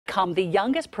become the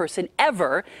youngest person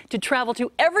ever to travel to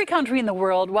every country in the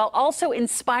world while also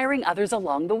inspiring others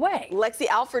along the way. Lexie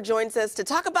Alford joins us to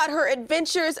talk about her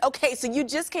adventures. Okay, so you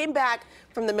just came back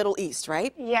from the Middle East,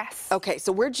 right? Yes. Okay,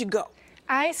 so where'd you go?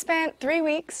 I spent 3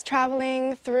 weeks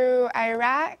traveling through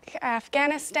Iraq,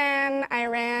 Afghanistan,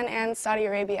 Iran, and Saudi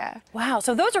Arabia. Wow,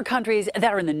 so those are countries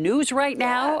that are in the news right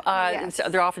now. Yes. So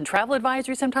they're often travel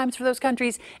advisories sometimes for those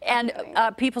countries, and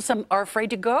people some are afraid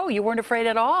to go. You weren't afraid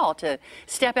at all to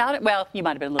step out. Well, you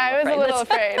might have been a little afraid. I was a little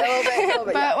afraid. A little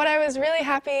bit, But what I was really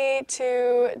happy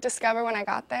to discover when I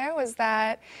got there was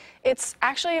that it's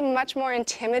actually much more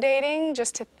intimidating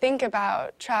just to think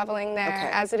about traveling there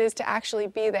as it is to actually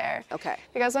be there. Okay.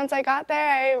 Because once I got there,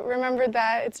 I remembered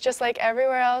that it's just like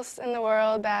everywhere else in the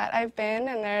world that I've been,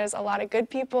 and there's a lot of good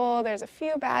people, there's a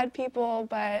few bad people,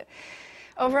 but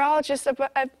overall it's just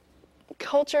a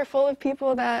culture full of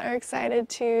people that are excited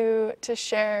to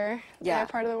share their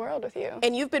part of the world with you.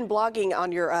 And you've been blogging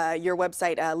on your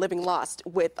website, Living Lost,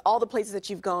 with all the places that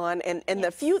you've gone and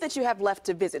the few that you have left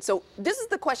to visit. So this is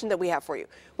the question that we have for you.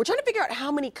 We're trying to figure out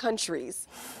how many countries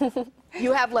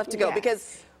you have left to go,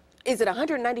 because is it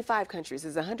 195 countries?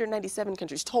 Is it 197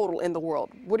 countries total in the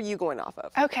world? What are you going off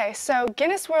of? Okay, so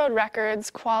Guinness World Records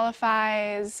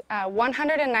qualifies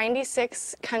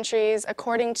 196 countries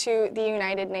according to the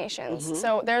United Nations.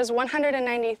 So there's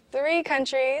 193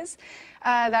 countries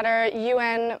that are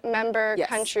UN member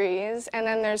countries, and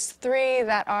then there's 3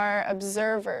 that are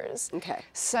observers. Okay.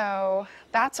 So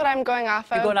that's what I'm going off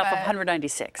of. You're going off of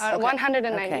 196.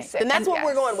 196. And that's what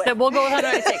we're going with. So we'll go with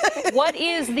 196. What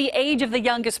is the age of the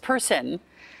youngest person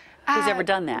who's ever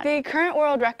done that? The current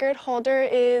world record holder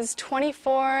is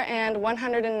 24 and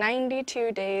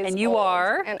 192 days And you old.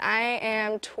 are? And I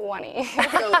am 20.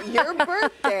 So your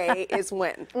birthday is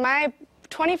when? My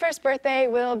 21st birthday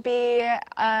will be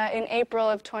in April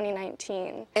of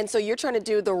 2019. And so you're trying to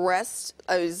do the rest,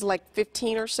 is like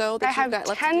 15 or so that I you've got have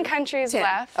left 10 countries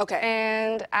left, Okay.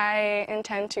 and I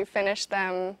intend to finish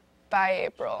them by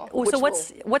April. Oh, so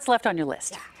what's left on your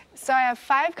list? So I have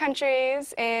 5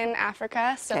 countries in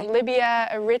Africa, so Libya,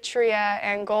 Eritrea,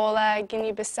 Angola,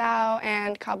 Guinea-Bissau,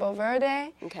 and Cabo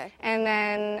Verde. Okay. And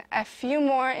then a few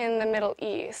more in the Middle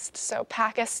East, so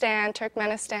Pakistan,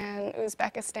 Turkmenistan,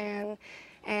 Uzbekistan,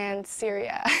 and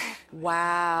Syria.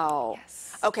 Wow.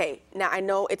 Yes. Okay, now I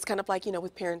know it's kind of like, you know,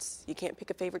 with parents, you can't pick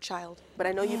a favorite child, but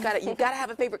I know you've got to have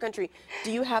a favorite country.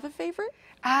 Do you have a favorite?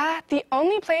 The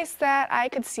only place that I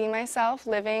could see myself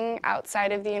living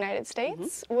outside of the United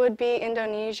States would be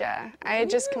Indonesia. I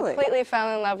just completely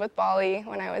fell in love with Bali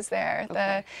when I was there.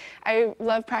 I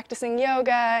love practicing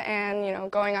yoga and, you know,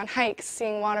 going on hikes,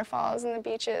 seeing waterfalls and the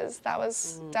beaches. That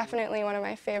was definitely one of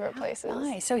my favorite places.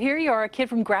 Nice. So here you are, a kid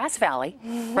from Grass Valley,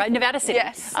 right in Nevada City.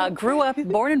 Yes. Grew up,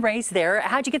 born and raised there.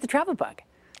 How'd you get the travel bug?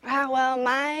 Well,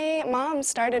 my mom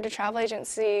started a travel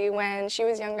agency when she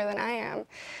was younger than I am.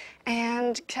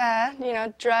 And, you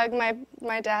know, drug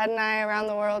my dad and I around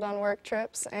the world on work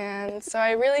trips. And so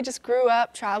I really just grew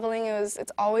up traveling.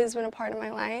 It's always been a part of my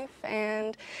life.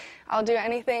 And I'll do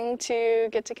anything to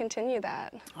get to continue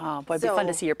that. Oh, boy, it'd be fun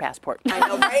to see your passport. I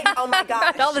know, right? Oh, my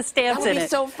gosh. All the stamps in it. That would be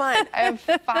so fun. I have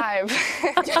 5.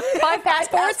 5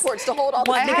 passports? To hold all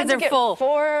the Well, because they're full.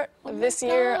 4 this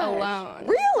year alone.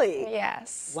 Really?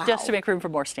 Yes. Wow. Just to make room for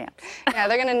more stamps. Yeah,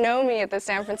 they're going to know me at the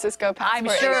San Francisco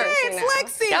Passport I'm sure. Agency now.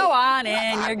 Lexie. Go on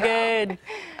in, you're good.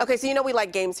 Okay, so you know we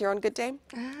like games here on Good Day.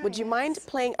 Would you mind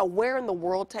playing a Where in the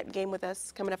World type game with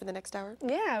us coming up in the next hour?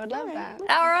 Yeah, I would love that.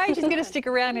 All right, she's going to stick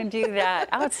around and do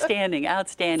that. Outstanding,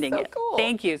 outstanding. So cool.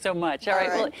 Thank you so much. All right,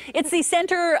 well, it's the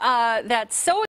center that's so